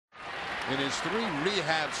In his 3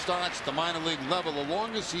 rehab starts at the minor league level, the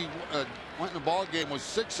longest he went in a ball game was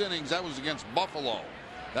 6 innings. That was against Buffalo.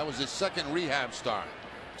 That was his 2nd rehab start.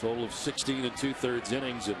 Total of 16 2/3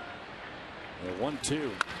 innings, and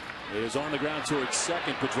 1-2 is on the ground towards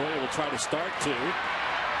second. Pedroia will try to start 2,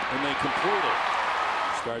 and they complete it.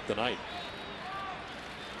 Start the night.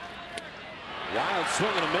 Wild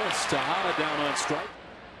swing and a miss. Tejada down on strike.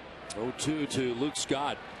 0-2 to Luke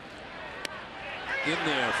Scott. In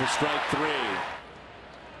there for strike 3.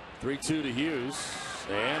 3-2 to Hughes.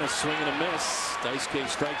 And a swing and a miss. Daisuke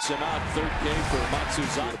strikes him out. 3rd K for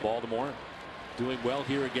Matsuzaka. Baltimore doing well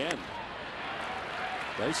here again.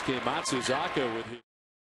 Daisuke Matsuzaka with his